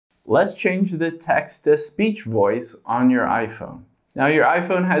let's change the text-to-speech voice on your iPhone. Now your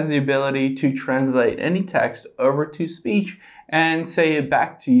iPhone has the ability to translate any text over to speech and say it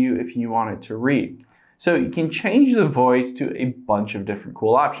back to you if you want it to read. So you can change the voice to a bunch of different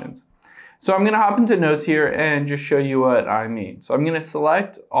cool options. So I'm going to hop into Notes here and just show you what I mean. So I'm going to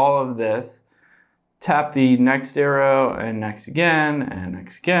select all of this, tap the next arrow and next again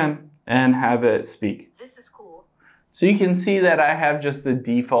and have it speak. This is cool. So you can see that I have just the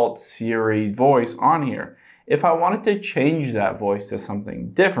default Siri voice on here. If I wanted to change that voice to something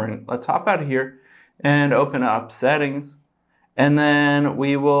different, let's hop out of here and open up Settings. And then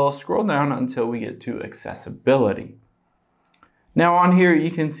we will scroll down until we get to Accessibility. Now on here,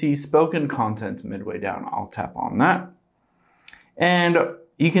 you can see Spoken Content midway down. I'll tap on that. And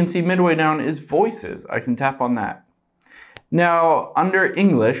you can see midway down is Voices. I can tap on that. Now under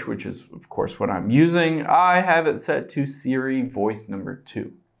English, which is of course what I'm using, I have it set to Siri voice number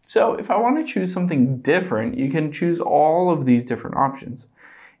 2. So if I want to choose something different, you can choose all of these different options.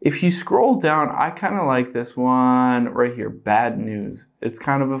 If you scroll down, I kind of like this one right here, Bad News. It's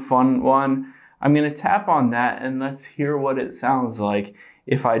kind of a fun one. I'm going to tap on that and let's hear what it sounds like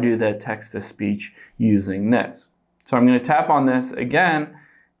if I do that text-to-speech using this. So I'm going to tap on this again,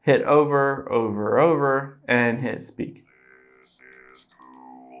 hit over, and hit speak. This is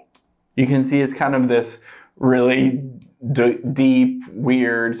cool. You can see it's kind of this really deep,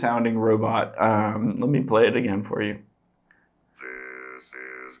 weird sounding robot. Let me play it again for you. This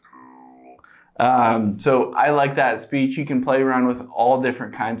is cool. So I like that speech. You can play around with all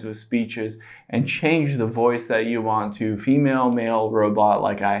different kinds of speeches and change the voice that you want to female, male, robot,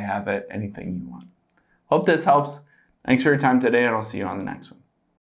 like I have it, anything you want. Hope this helps. Thanks for your time today, and I'll see you on the next one.